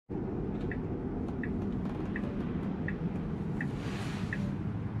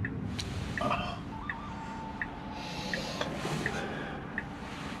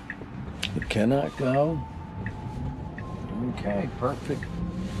Cannot go. Okay, perfect.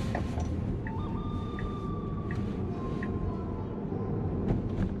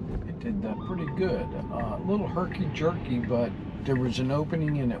 It did that pretty good. A little herky-jerky, but there was an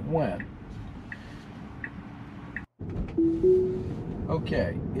opening and it went.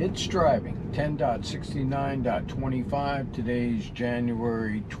 Okay, it's driving. 10.69.25. Today's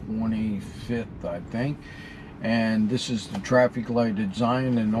January 25th, I think. And this is the traffic light at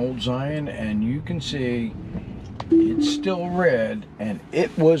Zion and Old Zion, and you can see it's still red and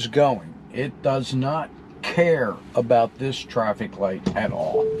it was going. It does not care about this traffic light at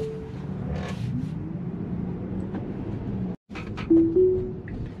all.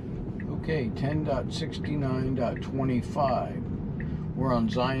 Okay, 10.69.25. We're on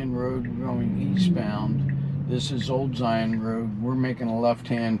Zion Road going eastbound. This is Old Zion Road. We're making a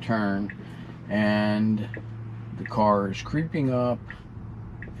left-hand turn and the car is creeping up,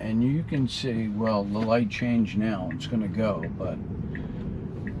 and you can see, well, the light changed now. It's going to go, but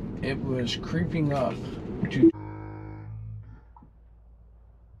it was creeping up to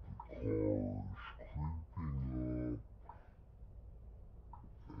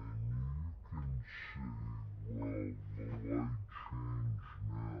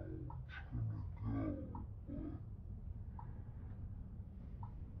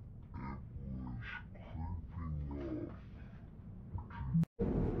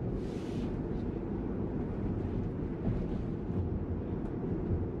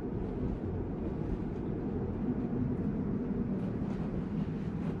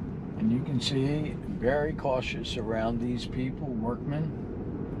and you can see very cautious around these people, workmen.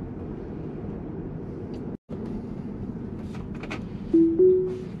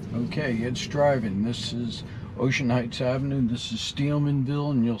 Okay, it's driving. This is Ocean Heights Avenue. This is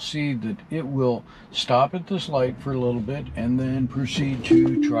Steelmanville, and you'll see that it will stop at this light for a little bit and then proceed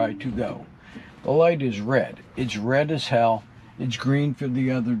to try to go. The light is red. It's red as hell. It's green for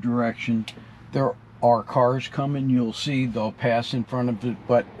the other direction. There are cars coming. You'll see they'll pass in front of it,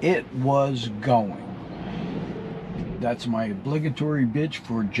 but it was going. That's my obligatory bitch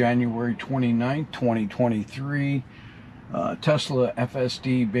for January 29th, 2023. Tesla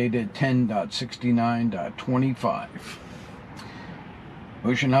FSD Beta 10.69.25.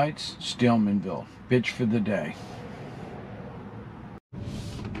 Ocean Heights, Steelmanville. Bitch for the day.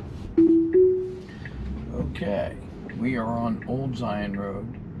 Okay, we are on Old Zion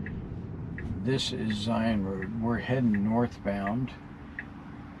Road. This is Zion Road. We're heading northbound,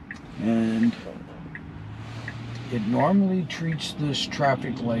 and it normally treats this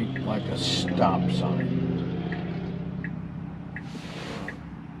traffic light like a stop sign.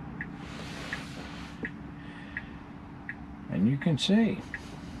 And you can see,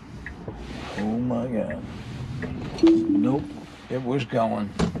 oh my God, nope, it was going,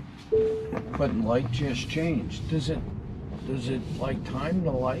 but light just changed. Does it like time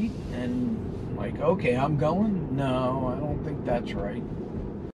the light and like, okay, I'm going? No, I don't think that's right.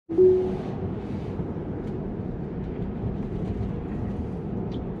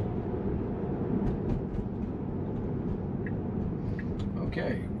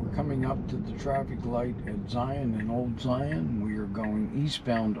 Okay, we're coming up to the traffic light at Zion and Old Zion. We are going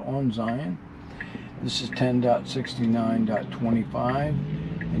eastbound on Zion. This is 10.69.25,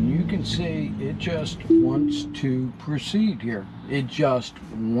 and you can see it just wants to proceed here. It just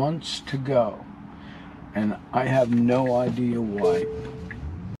wants to go, and I have no idea why.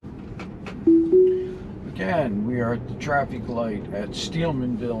 Again, we are at the traffic light at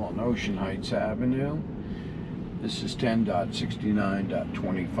Steelmanville on Ocean Heights Avenue. This is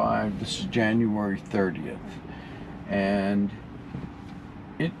 10.69.25. This is January 30th. And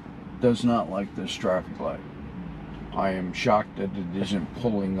it does not like this traffic light. I am shocked that it isn't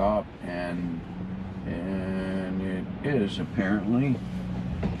pulling up, and it is apparently.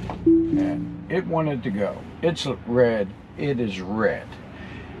 And it wanted to go. It's red. It is red.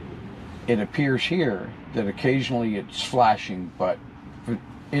 It appears here that occasionally it's flashing, but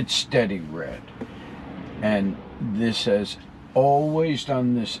it's steady red. And this has always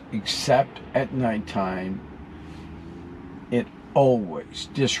done this, except at nighttime. It always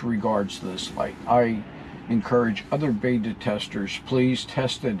disregards this light. I encourage other beta testers, please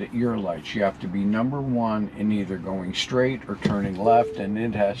test it at your lights. You have to be #1 in either going straight or turning left, and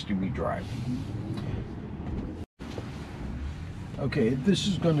it has to be driving. Okay, this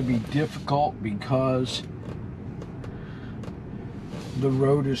is going to be difficult because the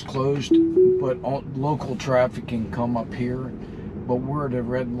road is closed, but local traffic can come up here. But we're at a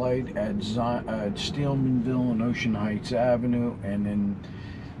red light at Steelmanville and Ocean Heights Avenue, and in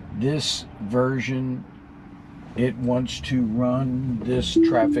this version, it wants to run this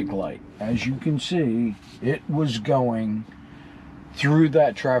traffic light. As you can see, it was going through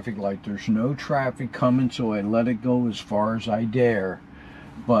that traffic light. There's no traffic coming, so I let it go as far as I dare.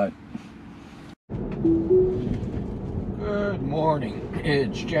 But good morning.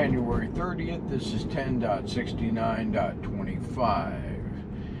 It's January 30th. This is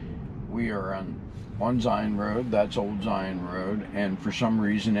 10.69.25. We are on Zion Road. That's Old Zion Road. And for some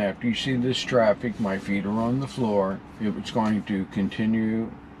reason, after you see this traffic, my feet are on the floor. It was going to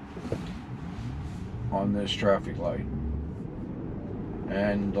continue on this traffic light.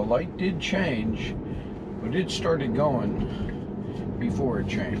 And the light did change, but it started going before it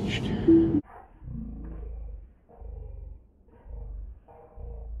changed.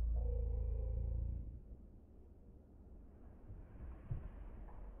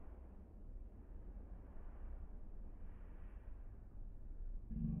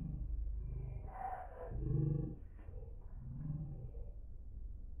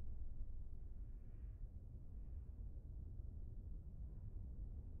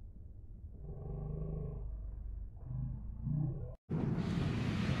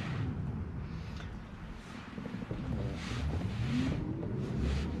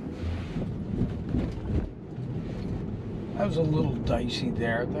 That was a little dicey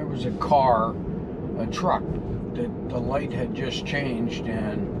there. There was a car, a truck, that the light had just changed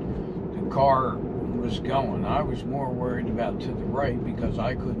and the car was going. I was more worried about to the right because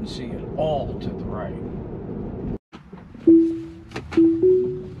I couldn't see it all to the right.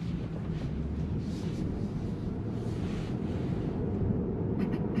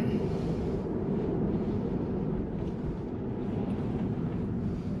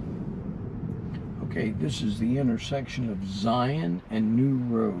 Okay, this is the intersection of Zion and New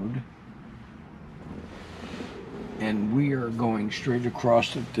Road. And we are going straight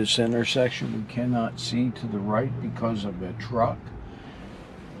across at this intersection. We cannot see to the right because of a truck.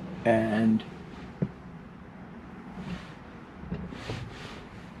 And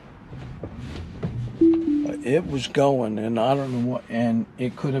it was going, and I don't know what, and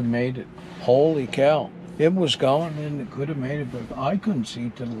it could have made it. Holy cow. It was going and it could have made it, but I couldn't see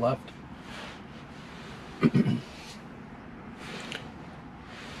to the left.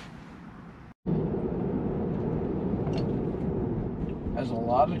 Has a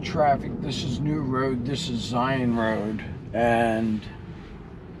lot of traffic. This is New Road, this is Zion Road, and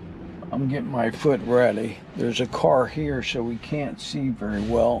I'm getting my foot ready. There's a car here, so we can't see very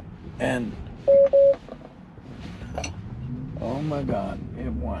well, and oh my God,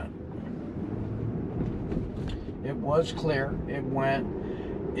 it went. It was clear, it went.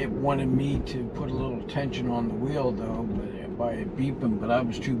 It wanted me to put a little tension on the wheel though, by it beeping, but I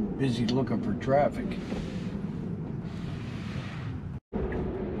was too busy looking for traffic.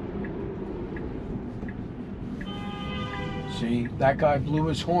 See, that guy blew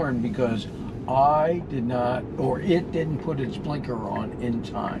his horn because I did not, or it didn't put its blinker on in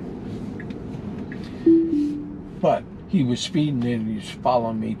time. But he was speeding and he was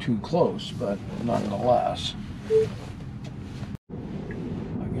following me too close, but nonetheless.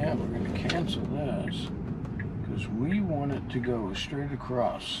 Again, we're going to cancel this because we want it to go straight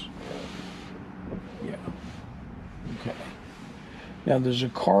across. Yeah. Okay. Now there's a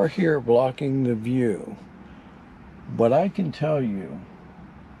car here blocking the view. But I can tell you,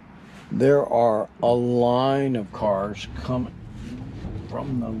 there are a line of cars coming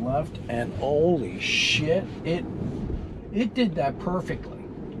from the left, and holy shit, it did that perfectly.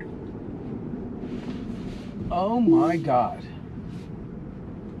 Oh my God.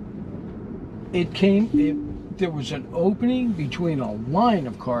 There was an opening between a line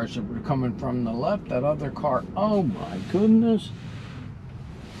of cars that were coming from the left, that other car, oh my goodness.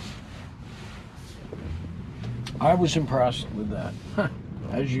 I was impressed with that,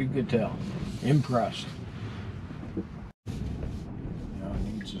 as you could tell. Impressed. Now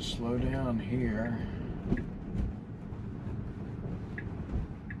it needs to slow down here.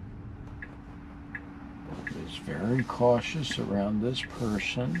 It's very cautious around this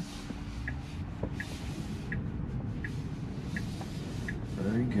person.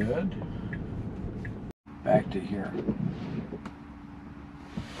 Very good. Back to here.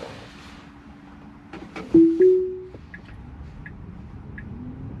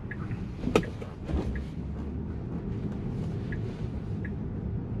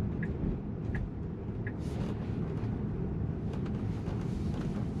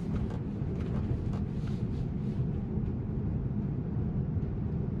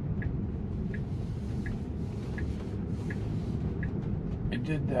 It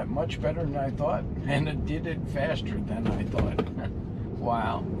did that much better than I thought, and it did it faster than I thought.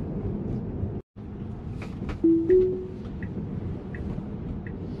 Wow.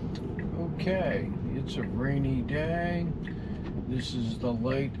 Okay, it's a rainy day. This is the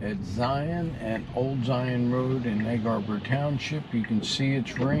light at Zion and Old Zion Road in Egg Harbor Township. You can see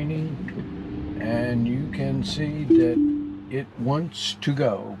it's raining, and you can see that it wants to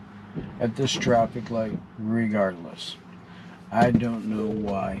go at this traffic light regardless. I don't know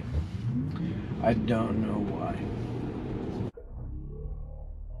why. I don't know why.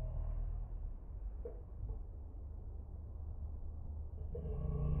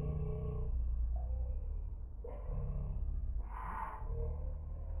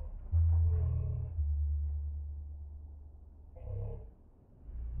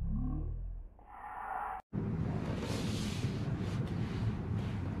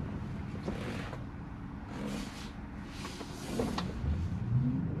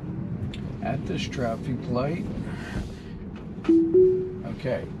 At this traffic light.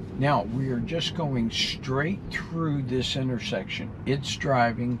 Okay, now we are just going straight through this intersection. It's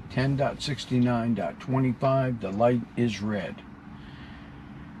driving 10.69.25. The light is red.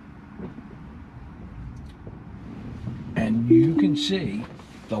 And you can see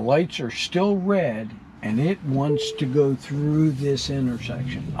the lights are still red and it wants to go through this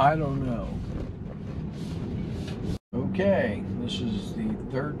intersection. I don't know. Okay, this is the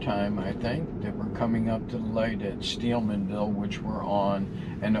third time, I think, that we're coming up to the light at Steelmanville, which we're on,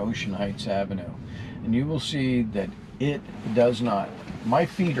 and Ocean Heights Avenue. And you will see that it does not. My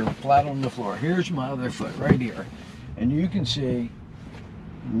feet are flat on the floor. Here's my other foot right here. And you can see,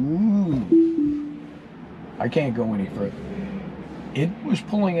 ooh, I can't go any further. It was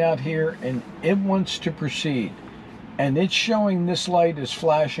pulling out here and it wants to proceed. And it's showing this light is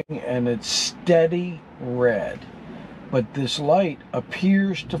flashing and it's steady red. But this light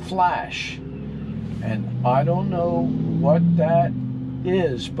appears to flash, and I don't know what that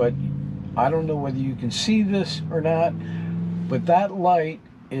is, but I don't know whether you can see this or not, but that light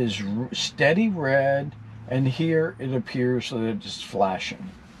is steady red, and here it appears that it's flashing.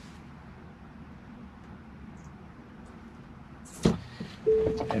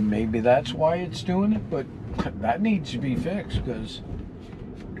 And maybe that's why it's doing it, but that needs to be fixed because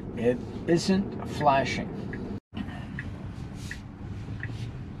it isn't flashing.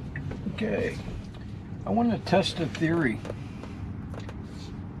 Okay, I want to test a theory.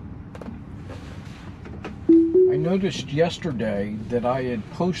 I noticed yesterday that I had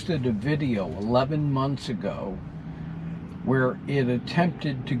posted a video 11 months ago where it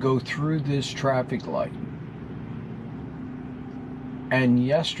attempted to go through this traffic light. And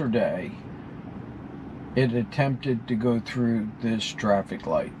yesterday, it attempted to go through this traffic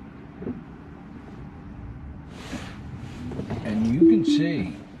light. And you can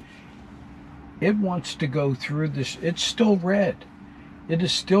see it wants to go through this. It's still red. It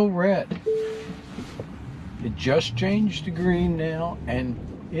is still red. It just changed to green now, and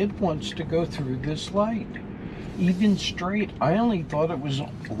it wants to go through this light. Even straight. I only thought it was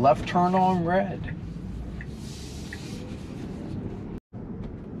left turn on red.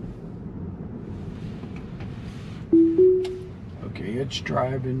 Okay, it's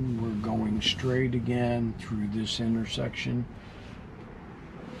driving. We're going straight again through this intersection.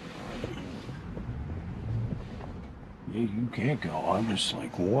 You can't go. I'm just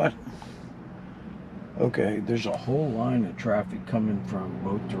like, what? Okay, there's a whole line of traffic coming from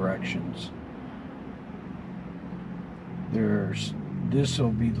both directions. This will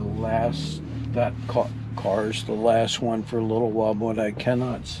be the last, that car's the last one for a little while, but I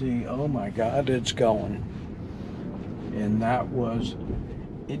cannot see. Oh my God, it's going. And that was,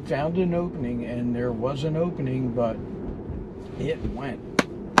 it found an opening, and there was an opening, but it went.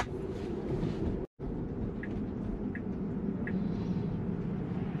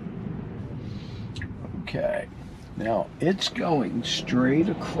 Okay, now it's going straight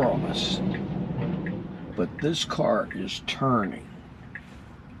across, but this car is turning,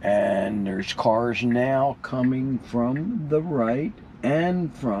 and there's cars now coming from the right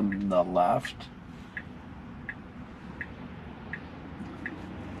and from the left.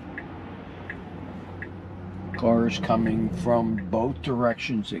 Cars coming from both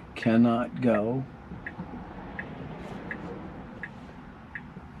directions. It cannot go.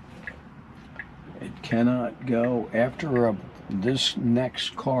 It cannot go. After this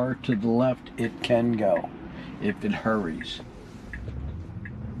next car to the left, it can go if it hurries.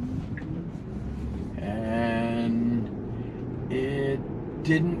 And it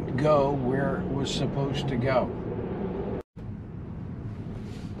didn't go where it was supposed to go.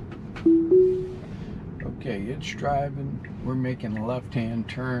 Okay, it's driving. We're making a left-hand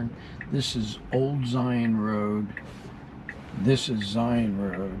turn. This is Old Zion Road. This is Zion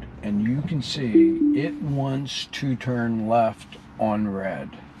Road, and you can see it wants to turn left on red.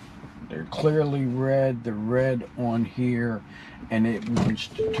 They're clearly red. They're red on here, and it wants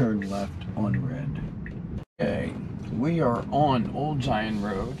to turn left on red. Okay, we are on Old Zion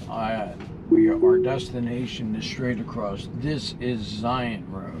Road. Our destination is straight across. This is Zion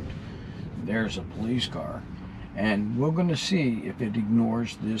Road. There's a police car, and we're going to see if it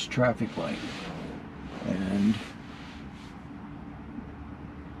ignores this traffic light. And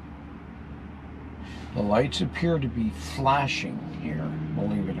the lights appear to be flashing here,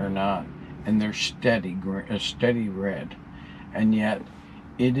 believe it or not, and they're steady red, and yet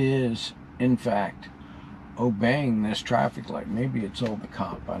it is in fact obeying this traffic light. Maybe it's all the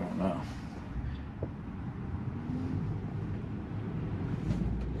cop, I don't know.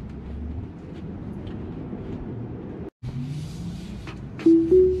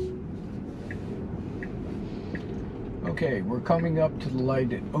 Okay, we're coming up to the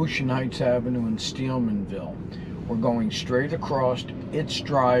light at Ocean Heights Avenue in Steelmanville. We're going straight across. It's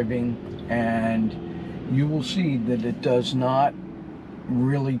driving, and you will see that it does not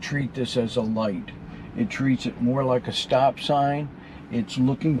really treat this as a light. It treats it more like a stop sign. It's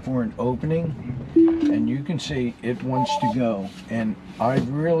looking for an opening, and you can see it wants to go. And I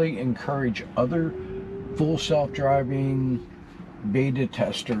really encourage other full self-driving beta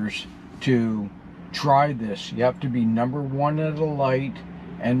testers to try this. You have to be #1 at a light,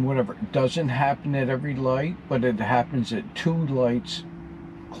 and whatever. It doesn't happen at every light, but it happens at 2 lights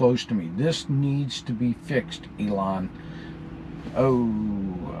close to me. This needs to be fixed, Elon.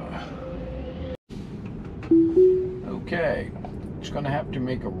 Okay, it's going to have to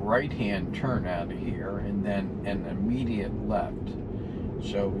make a right-hand turn out of here and then an immediate left.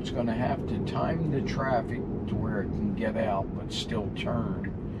 So it's going to have to time the traffic to where it can get out but still turn.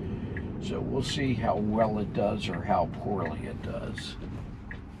 So we'll see how well it does or how poorly it does.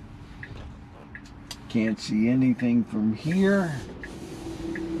 Can't see anything from here.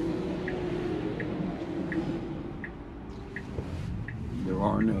 There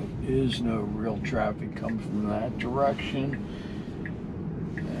is no real traffic coming from that direction.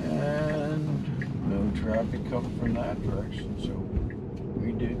 And no traffic coming from that direction. So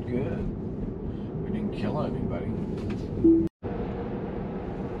we did good. We didn't kill anybody.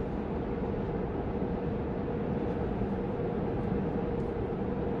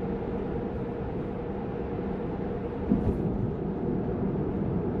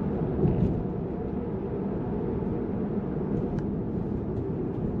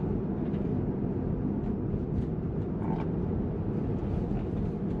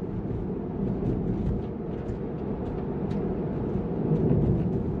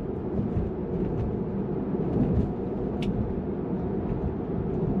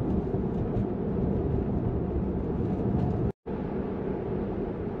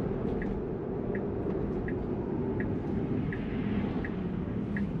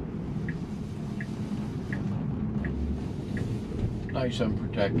 Nice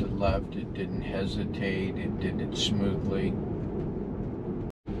unprotected left. It didn't hesitate. It did it smoothly.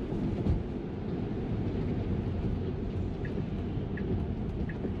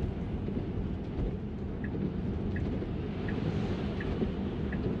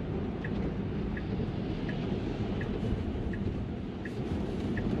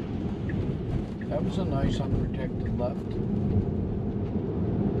 That was a nice unprotected left.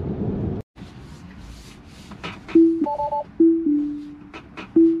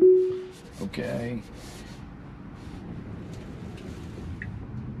 Okay.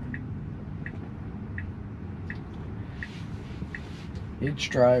 It's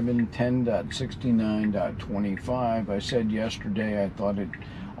driving 10.69.25. I said yesterday I thought it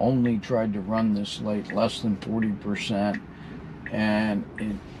only tried to run this light less than 40%, and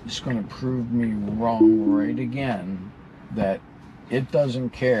it's going to prove me wrong right again that it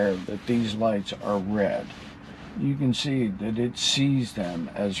doesn't care that these lights are red. You can see that it sees them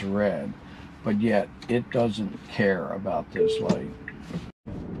as red, but yet it doesn't care about this light.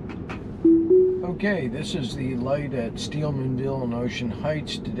 Okay, this is the light at Steelmanville and Ocean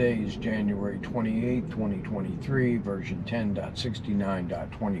Heights. Today is January 28, 2023, version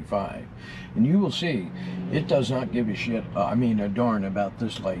 10.69.25. And you will see it does not give a shit, a darn about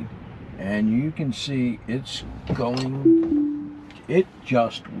this light. And you can see it's going, it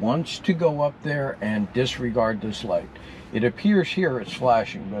just wants to go up there and disregard this light. It appears here it's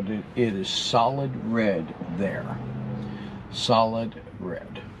flashing, but it is solid red there. Solid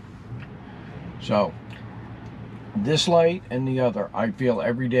red. So, this light and the other, I feel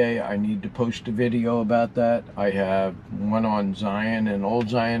every day I need to post a video about that. I have one on Zion and Old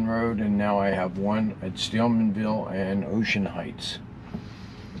Zion Road, and now I have one at Steelmanville and Ocean Heights.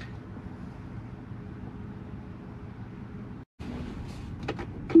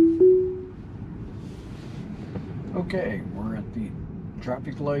 Okay, we're at the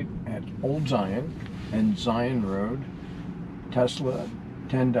traffic light at Old Zion and Zion Road, Tesla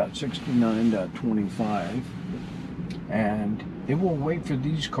 10.69.25, and it will wait for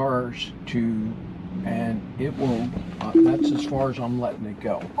these cars to, and it will, that's as far as I'm letting it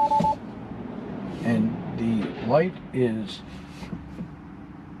go. And the light is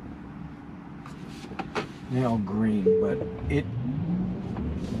now green, but it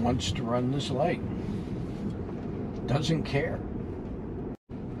wants to run this light. Doesn't care.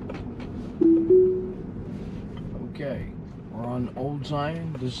 Okay, we're on Old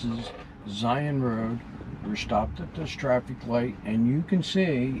Zion. This is Zion Road. We're stopped at this traffic light, and you can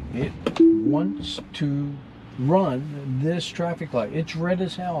see it wants to run this traffic light. It's red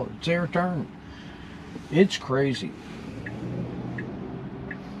as hell. It's their turn. It's crazy.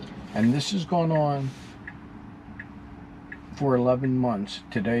 And this has gone on for 11 months.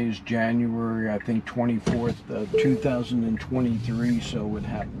 Today is January, I think, 24th of 2023, so it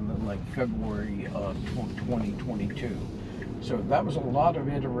happened in like February of 2022. So that was a lot of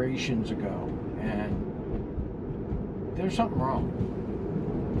iterations ago, and there's something wrong.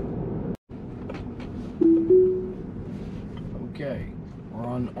 Okay, we're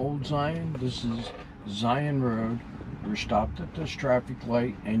on Old Zion. This is Zion Road. We're stopped at this traffic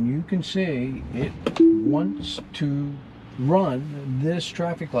light, and you can see it wants to run this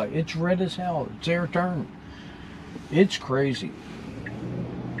traffic light. It's red as hell. It's their turn. It's crazy.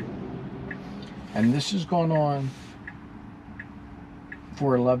 And this has gone on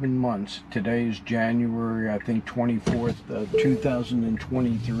for 11 months. Today is January, I think, 24th of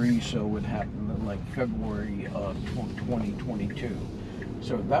 2023, so it happened in like February of 2022.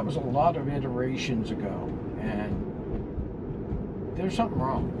 So that was a lot of iterations ago, and there's something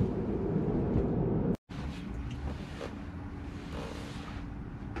wrong.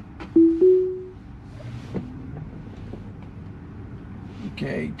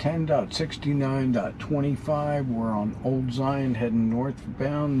 Okay, 10.69.25, we're on Old Zion heading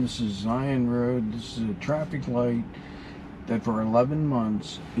northbound. This is Zion Road. This is a traffic light that for 11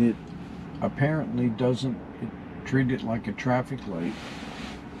 months it apparently doesn't treat it like a traffic light.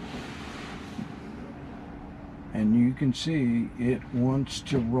 And you can see it wants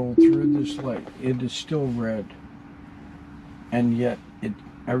to roll through this light. It is still red, and yet it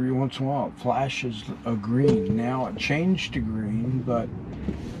every once in a while it flashes a green. Now it changed to green, but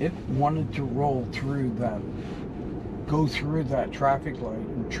it wanted to roll through that, go through that traffic light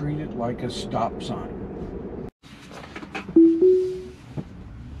and treat it like a stop sign.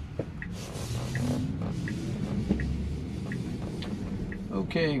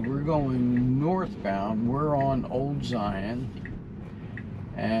 Okay, we're going northbound. We're on Old Zion,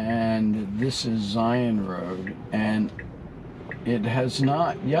 and this is Zion Road, and it has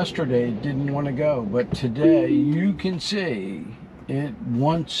not, yesterday it didn't want to go, but today you can see it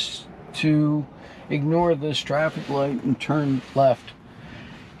wants to ignore this traffic light and turn left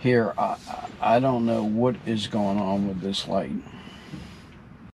here. I don't know what is going on with this light.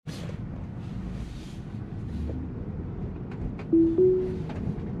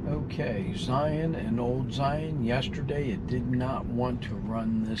 Okay, Zion and Old Zion, yesterday it did not want to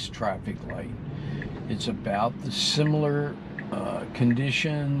run this traffic light. It's about the similar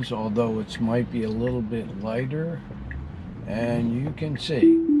conditions, although it might be a little bit lighter, and you can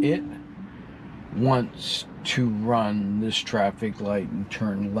see it wants to run this traffic light and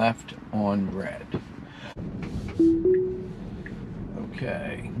turn left on red.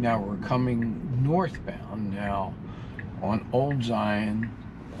 Okay, now we're coming northbound now on Old Zion.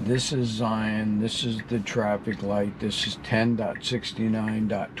 This is Zion. This is the traffic light. This is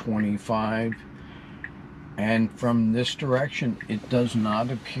 10.69.25. And from this direction, it does not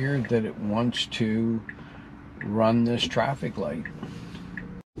appear that it wants to run this traffic light.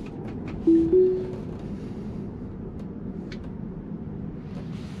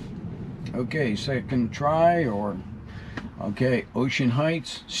 Okay, second try, or okay, Ocean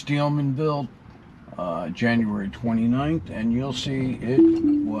Heights, Steelmanville, January 29th, and you'll see it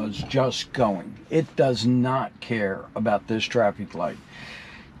was just going. It does not care about this traffic light.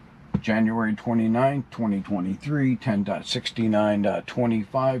 January 29th, 2023,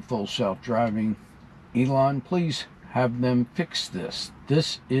 10.69.25, full self-driving. Elon, please have them fix this.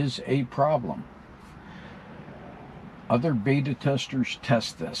 This is a problem. Other beta testers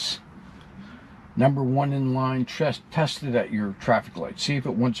test this. Number one in line, test it at your traffic light. See if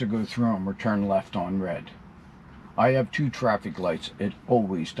it wants to go through them or turn left on red. I have 2 traffic lights. It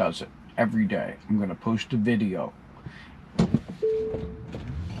always does it, every day. I'm going to post a video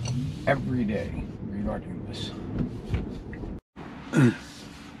every day regarding this.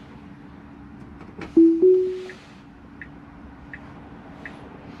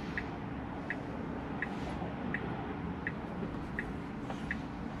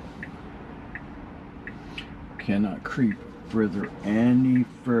 cannot creep further any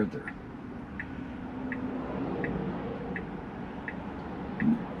further.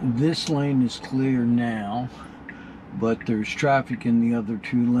 This lane is clear now, but there's traffic in the other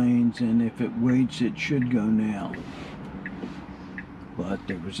two lanes, and if it waits, it should go now. But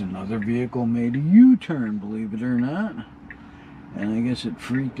there was another vehicle made a U-turn, believe it or not, and I guess it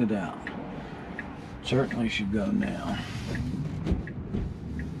freaked it out. Certainly should go now.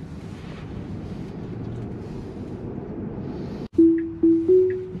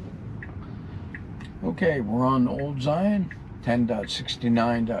 Okay, we're on Old Zion,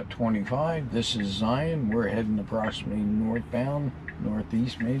 10.69.25. This is Zion. We're heading approximately northbound,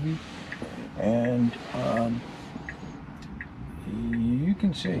 northeast maybe. And you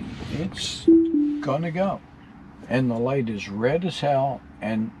can see it's gonna go. And the light is red as hell,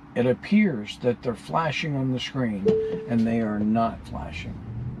 and it appears that they're flashing on the screen, and they are not flashing.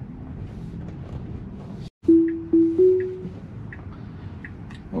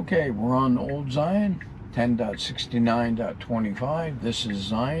 Okay, we're on Old Zion, 10.69.25. This is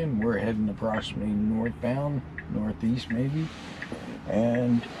Zion. We're heading approximately northbound, northeast maybe.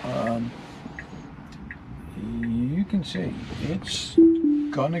 And you can see it's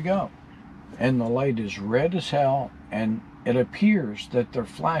gonna go. And the light is red as hell, and it appears that they're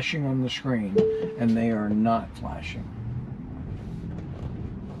flashing on the screen, and they are not flashing.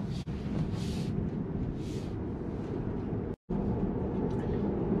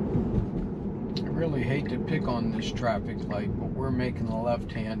 I really hate to pick on this traffic light, but we're making a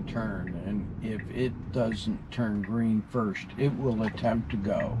left-hand turn, and if it doesn't turn green first, it will attempt to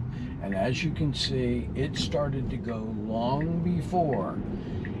go. And as you can see, it started to go long before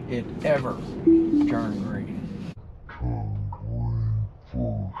it ever turned green. Turn green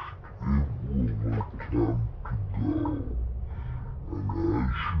first, it will attempt to go. And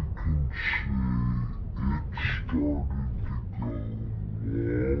as you can see,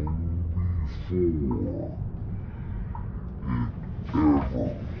 it started to go long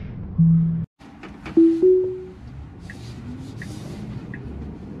before it ever.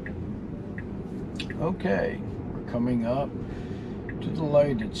 Okay, we're coming up to the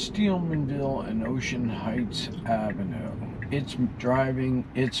light at Steelmanville and Ocean Heights Avenue. It's driving,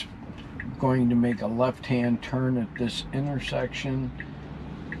 it's going to make a left-hand turn at this intersection,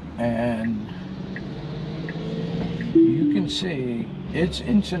 and you can see it's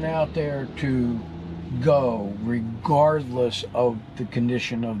inching out there to go regardless of the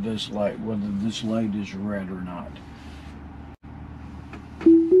condition of this light, whether this light is red or not.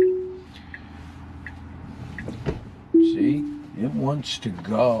 See? It wants to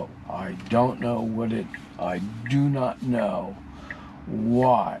go. I don't know I do not know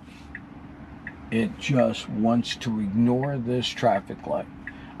why. It just wants to ignore this traffic light.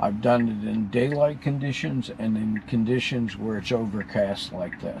 I've done it in daylight conditions and in conditions where it's overcast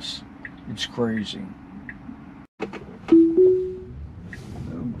like this. It's crazy.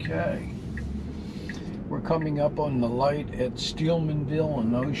 Okay. We're coming up on the light at Steelmanville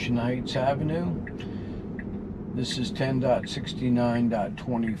and Ocean Heights Avenue. This is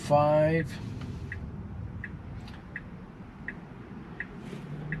 10.69.25.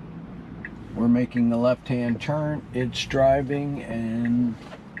 We're making a left-hand turn. It's driving, and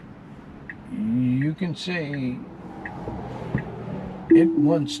you can see it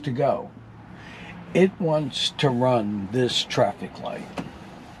wants to go. It wants to run this traffic light.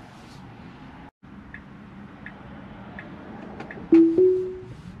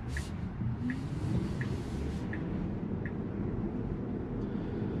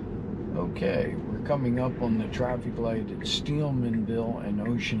 Okay, we're coming up on the traffic light at Steelmanville and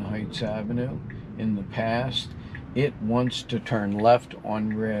Ocean Heights Avenue. In the past, it wants to turn left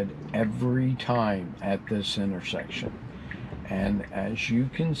on red every time at this intersection. And as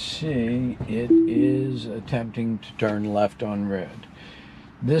you can see, it is attempting to turn left on red.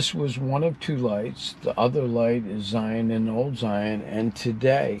 This was one of two lights. The other light is Zion and Old Zion, and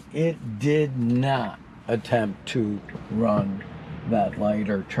today it did not attempt to run that light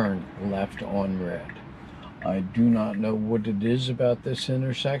or turn left on red. I do not know what it is about this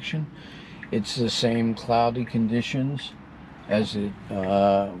intersection. It's the same cloudy conditions as it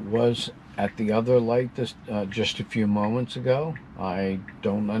was at the other light just a few moments ago. I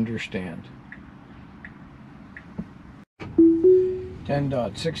don't understand.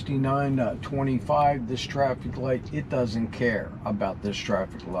 10.69.25, this traffic light, it doesn't care about this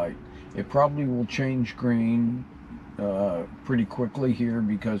traffic light. It probably will change green pretty quickly here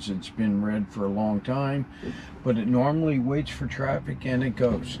because it's been red for a long time, but it normally waits for traffic and it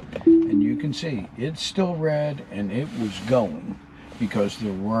goes. And you can see it's still red and it was going, because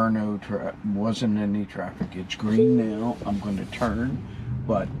there wasn't any traffic. It's green now. I'm going to turn,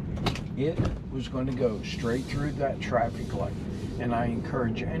 but it was going to go straight through that traffic light. And I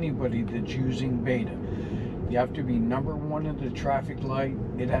encourage anybody that's using Beta, you have to be number one at the traffic light.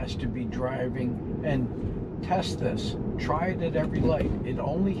 It has to be driving, and test this. Try it at every light. It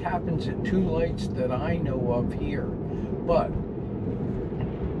only happens at 2 lights that I know of here. But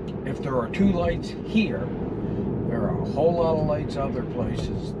if there are 2 lights here, there are a whole lot of lights other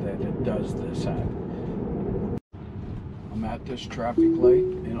places that it does this at. I'm at this traffic light,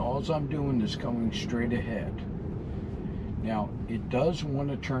 and all I'm doing is going straight ahead. Now, it does want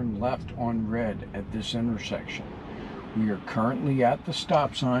to turn left on red at this intersection. We are currently at the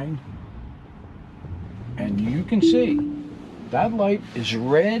stop sign, and you can see that light is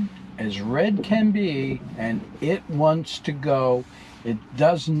red as red can be, and it wants to go. It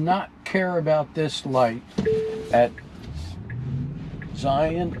does not care about this light at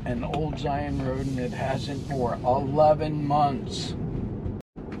Zion and Old Zion Road, and it hasn't for 11 months.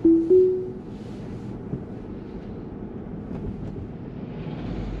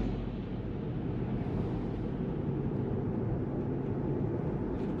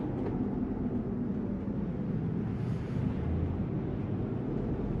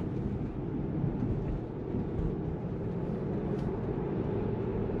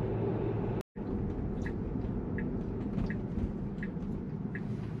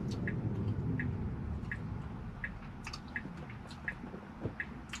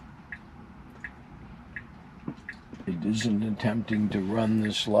 It isn't attempting to run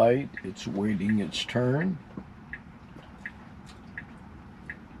this light, it's waiting its turn.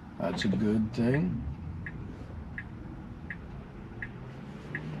 That's a good thing.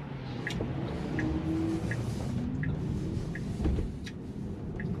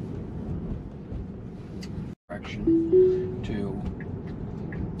 Direction to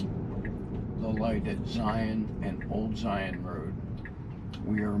the light at Zion and Old Zion Road.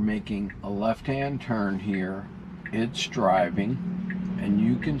 We are making a left-hand turn here. It's driving, and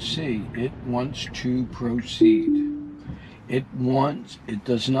you can see it wants to proceed. It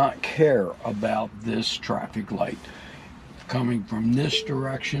does not care about this traffic light coming from this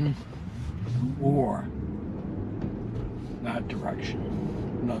direction or that direction.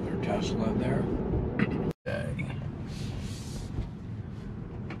 Another Tesla there.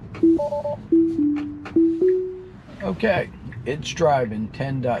 Okay, it's driving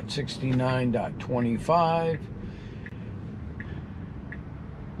 10.69.25.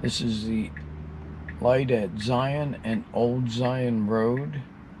 This is the light at Zion and Old Zion Road,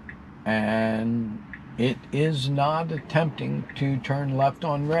 and it is not attempting to turn left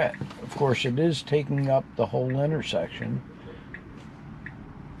on red. Of course, it is taking up the whole intersection.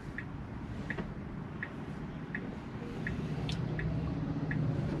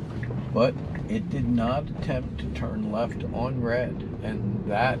 But it did not attempt to turn left on red, and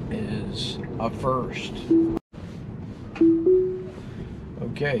that is a first.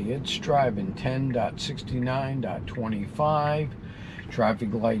 Okay, it's driving 10.69.25,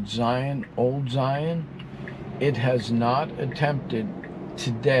 traffic light Zion, Old Zion. It has not attempted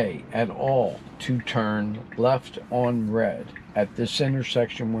today at all to turn left on red at this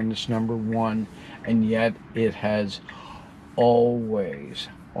intersection when it's number 1, and yet it has always,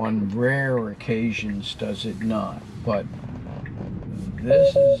 on rare occasions, does it not. But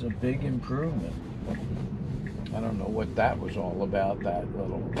this is a big improvement. I don't know what that was all about, that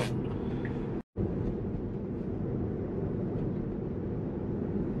little...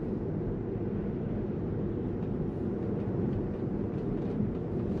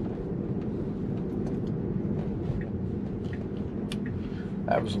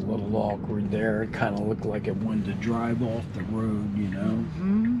 That was a little awkward there. It kind of looked like it wanted to drive off the road, you know.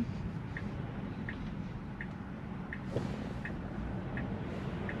 Mm-hmm.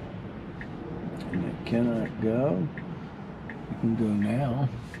 And it cannot go. You can go now.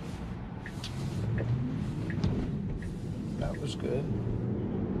 That was good.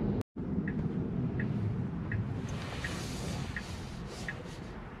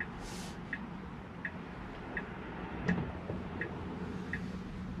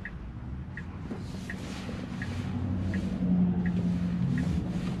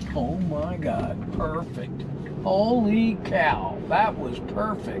 Oh my God, perfect. Holy cow, that was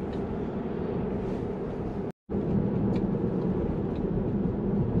perfect.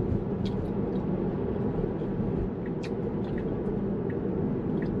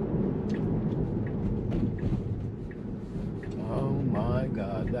 Oh my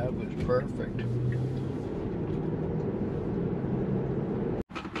God, that was perfect.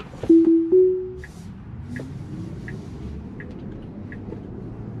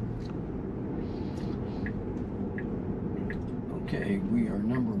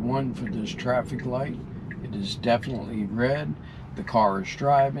 1 for this traffic light. It is definitely red. The car is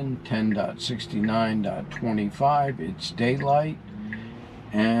driving 10.69.25. It's daylight,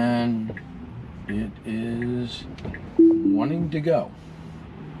 and it is wanting to go.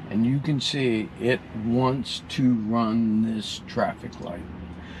 And you can see it wants to run this traffic light.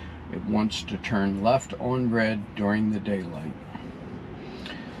 It wants to turn left on red during the daylight.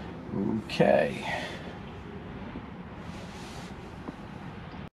 Okay.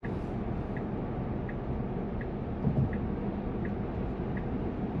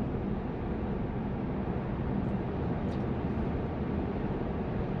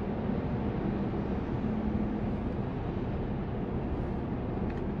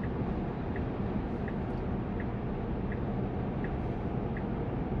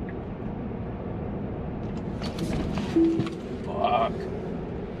 Fuck.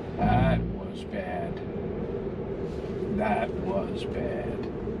 That was bad. That was bad.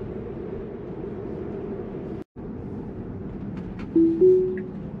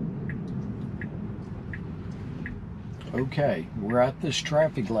 Okay, we're at this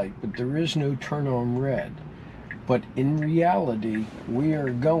traffic light, but there is no turn on red. But in reality, we are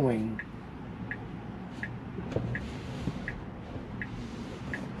going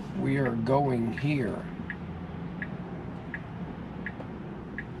here.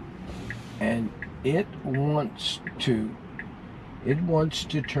 And it wants to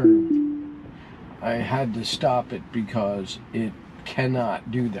turn. I had to stop it because it cannot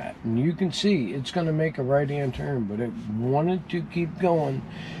do that. And you can see it's going to make a right-hand turn, but it wanted to keep going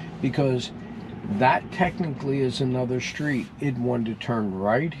because that technically is another street. It wanted to turn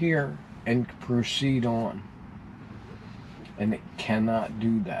right here and proceed on. And it cannot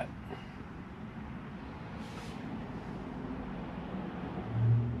do that.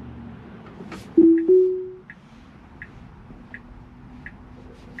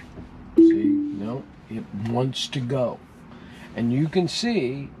 It wants to go, and you can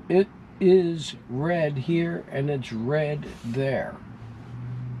see it is red here and it's red there.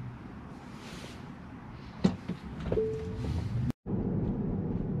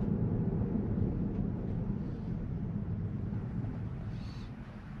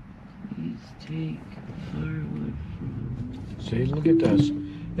 Please take firewood from... See, look at this.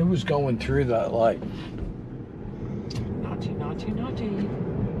 It was going through that light. Naughty, naughty, naughty.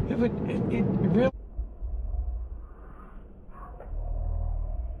 It really...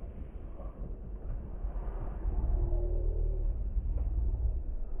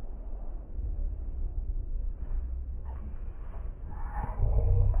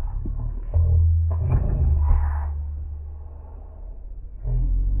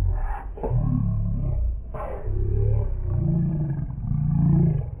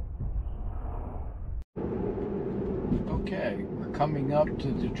 Okay, we're coming up to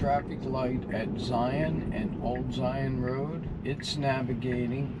the traffic light at Zion and Old Zion Road. It's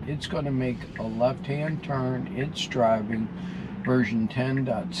navigating. It's going to make a left-hand turn. It's driving version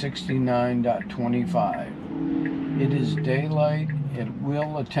 10.69.25. It is daylight. It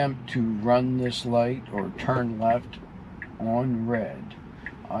will attempt to run this light or turn left on red.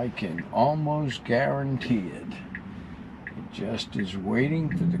 I can almost guarantee it. Just is waiting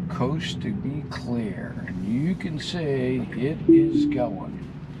for the coast to be clear, and you can see it is going.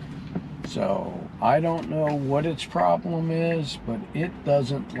 So I don't know what its problem is, but it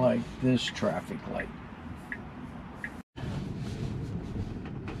doesn't like this traffic light.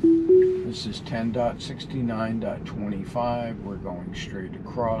 This is 10.69.25. We're going straight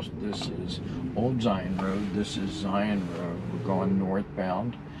across. This is Old Zion Road. This is Zion Road. We're going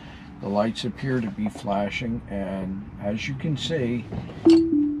northbound. The lights appear to be flashing, and as you can see,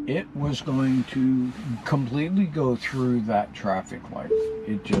 it was going to completely go through that traffic light.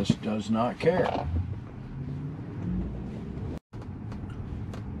 It just does not care.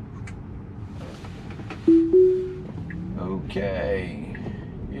 Okay,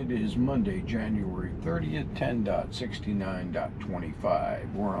 it is Monday, January 30th,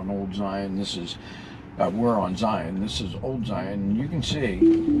 10.69.25. We're on Old Zion. We're on Zion. This is Old Zion, and you can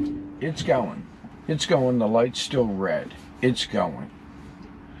see it's going. It's going. The light's still red. It's going.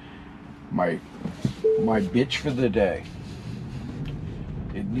 My bitch for the day.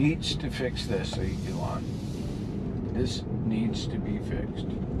 It needs to fix this, Elon. This needs to be fixed.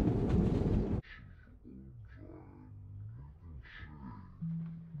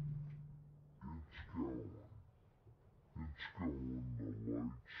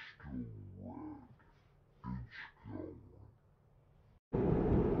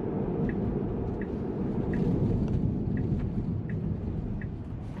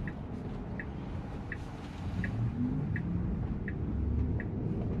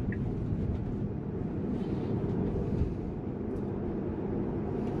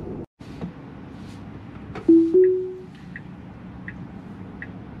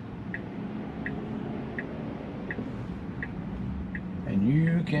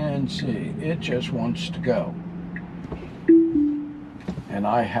 can see, it just wants to go. And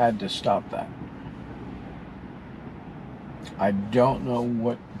I had to stop that. I don't know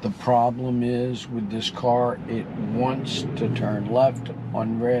what the problem is with this car. It wants to turn left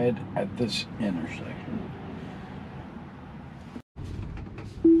on red at this intersection.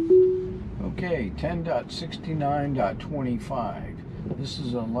 Okay, 10.69.25. This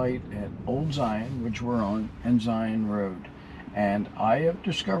is a light at Old Zion, which we're on, and Zion Road. And I have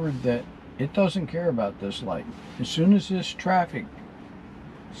discovered that it doesn't care about this light. As soon as this traffic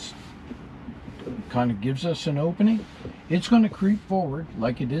kind of gives us an opening, it's going to creep forward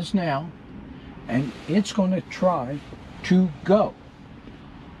like it is now, and it's going to try to go.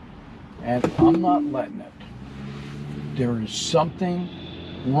 And I'm not letting it. There is something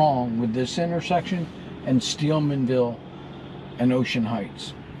wrong with this intersection and Steelmanville and Ocean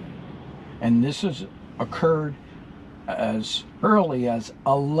Heights. And this has occurred as early as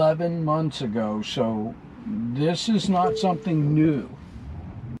 11 months ago, so this is not something new.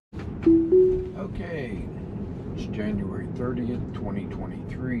 Okay, it's January 30th,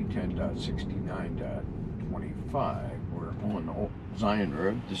 2023, 10.69.25. We're on Old Zion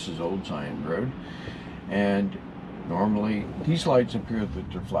Road. This is Old Zion Road. And normally these lights appear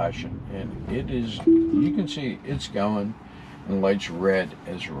that they're flashing. And it is, you can see it's going, and the light's red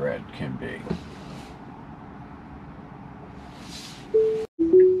as red can be.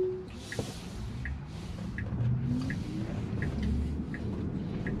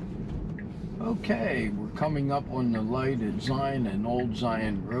 Okay, we're coming up on the light at Zion and Old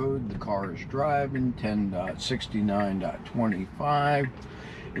Zion Road. The car is driving, 10.69.25.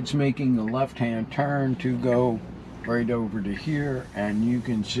 It's making a left-hand turn to go right over to here, and you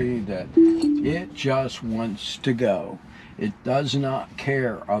can see that it just wants to go. It does not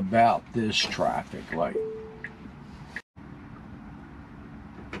care about this traffic light.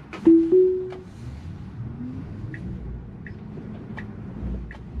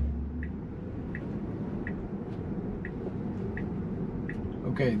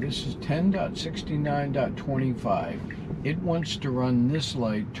 Okay, this is 10.69.25. It wants to run this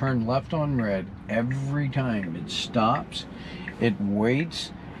light, turn left on red every time. It stops, it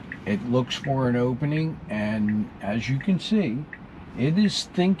waits, it looks for an opening, and as you can see, it is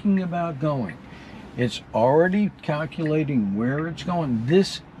thinking about going. It's already calculating where it's going.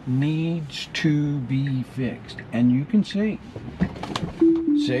 This needs to be fixed, and you can see,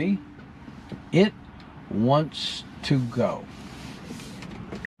 it wants to go.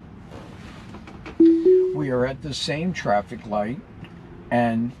 We are at the same traffic light,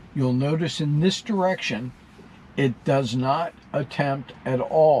 and you'll notice in this direction it does not attempt at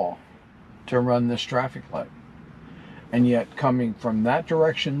all to run this traffic light, and yet coming from that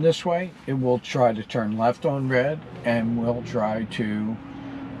direction this way, it will try to turn left on red and will try to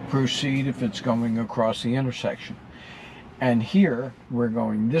proceed if it's going across the intersection. And here we're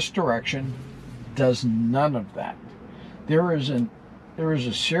going this direction, does none of that. There is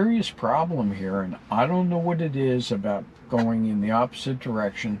a serious problem here, and I don't know what it is about going in the opposite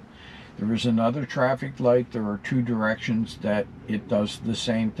direction. There is another traffic light. There are two directions that it does the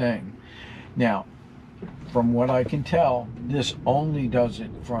same thing. Now, from what I can tell, this only does it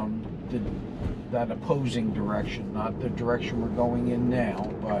from that opposing direction, not the direction we're going in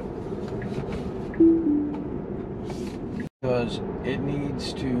now, but because it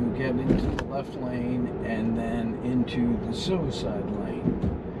needs to get into the left lane and then into the suicide lane.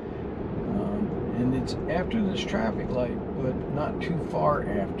 And it's after this traffic light, but not too far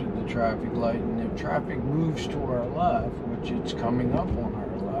after the traffic light. And if traffic moves to our left, which it's coming up on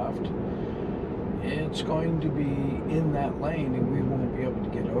our left, it's going to be in that lane and we won't be able to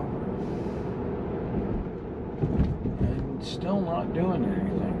get over. And still not doing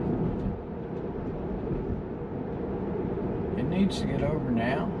anything. It needs to get over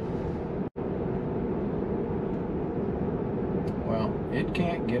now. Well, it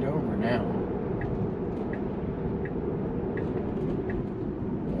can't get over now.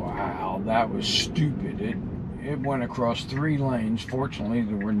 Wow, that was stupid. It went across 3 lanes. Fortunately,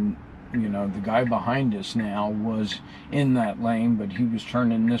 there were, the guy behind us now was in that lane, but he was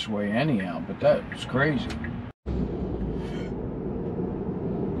turning this way anyhow. But that was crazy.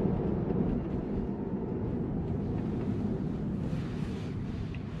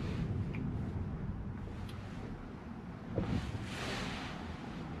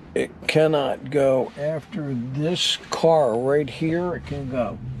 It cannot go after this car right here. It can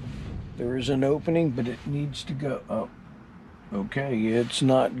go. There is an opening, but it needs to go. Oh, okay. It's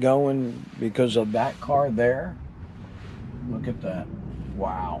not going because of that car there. Look at that.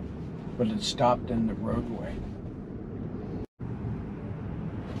 Wow. But it stopped in the roadway.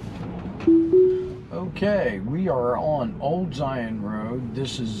 Okay, we are on Old Zion Road.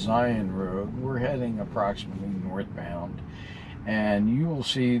 This is Zion Road. We're heading approximately northbound, and you will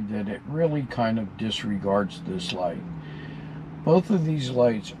see that it really kind of disregards this light. Both of these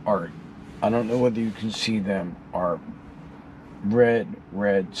lights are, I don't know whether you can see them, are red,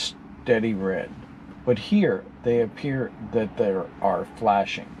 steady red. But here they appear that they are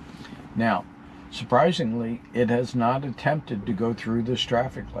flashing. Now, surprisingly, it has not attempted to go through this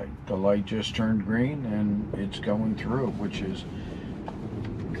traffic light. The light just turned green and it's going through, which is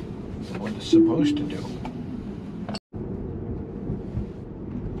what it's supposed to do.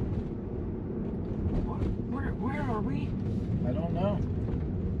 Where are we? I don't know.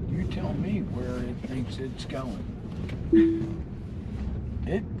 You tell me where it thinks it's going.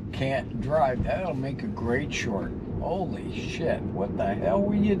 It can't drive. That'll make a great short. Holy shit, what the hell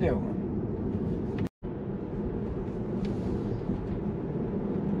were you doing?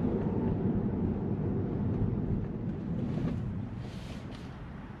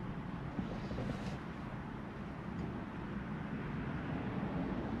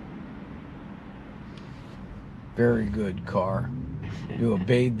 Very good, car. You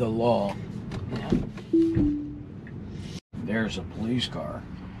obeyed the law. There's a police car.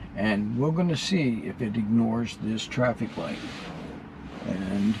 And we're going to see if it ignores this traffic light.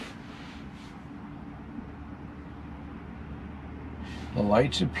 And the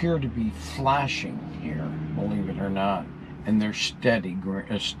lights appear to be flashing here, believe it or not. And they're steady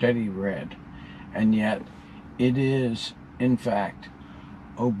red. And yet it is, in fact,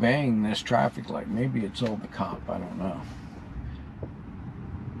 obeying this traffic light. Maybe it's all the cop, I don't know.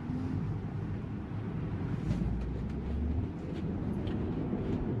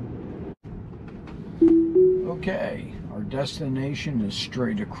 Okay, our destination is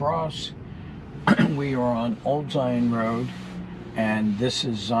straight across. We are on Old Zion Road, and this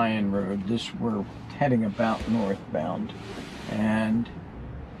is Zion Road. We're heading about northbound, and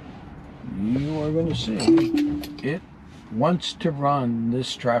you are going to see it wants to run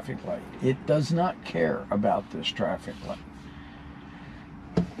this traffic light. It does not care about this traffic light.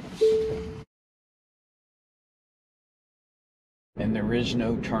 And there is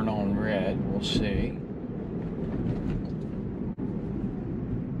no turn on red. We'll see.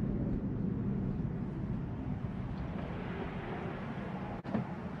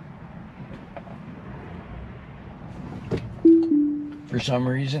 For some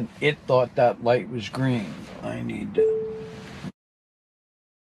reason, it thought that light was green. I need to...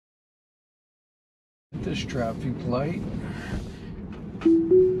 this traffic light.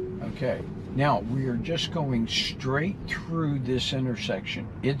 Okay, now we are just going straight through this intersection.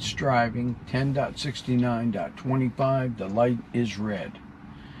 It's driving 10.69.25. The light is red.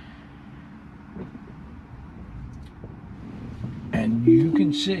 And you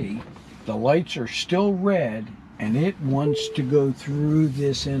can see the lights are still red, and it wants to go through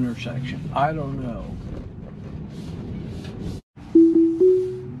this intersection. I don't know.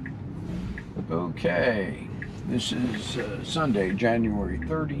 Okay, this is Sunday, January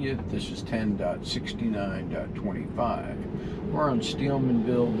 30th. This is 10.69.25. We're on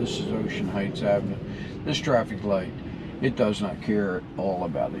Steelmanville. This is Ocean Heights Avenue. This traffic light, it does not care at all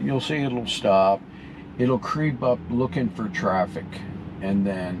about it. You'll see it'll stop. It'll creep up looking for traffic, and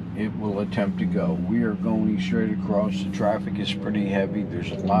then it will attempt to go. We are going straight across. The traffic is pretty heavy.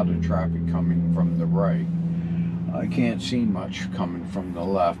 There's a lot of traffic coming from the right. I can't see much coming from the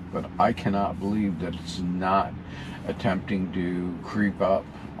left, but I cannot believe that it's not attempting to creep up.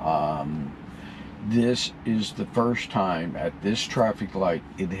 This is the first time at this traffic light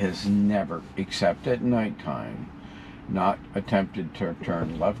it has never, except at nighttime, not attempted to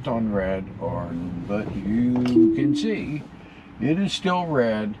turn left on red, but you can see it is still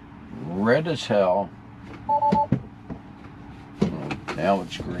red as hell. Now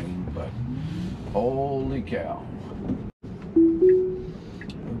it's green, but holy cow.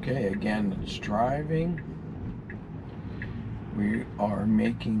 Okay, again, it's driving. We are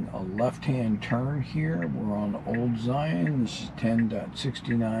making a left-hand turn here. We're on Old Zion. This is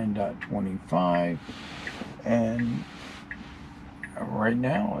 10.69.25. And right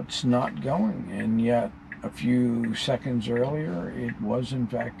now it's not going. And yet a few seconds earlier it was in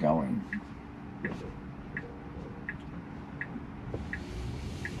fact going.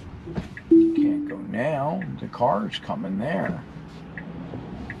 You can't go now. The car's coming there.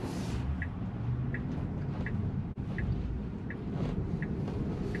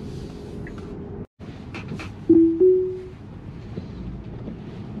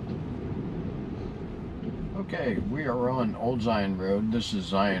 Okay, we are on Old Zion Road. This is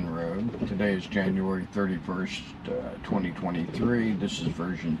Zion Road. Today is January 31st, 2023. This is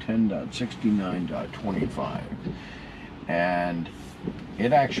version 10.69.25. And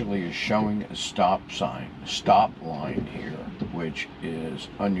it actually is showing a stop line here, which is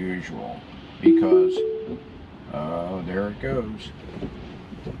unusual because, oh, there it goes.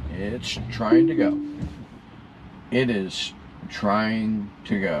 It's trying to go. It is trying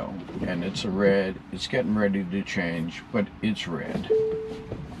to go, and it's a red. It's getting ready to change, but it's red.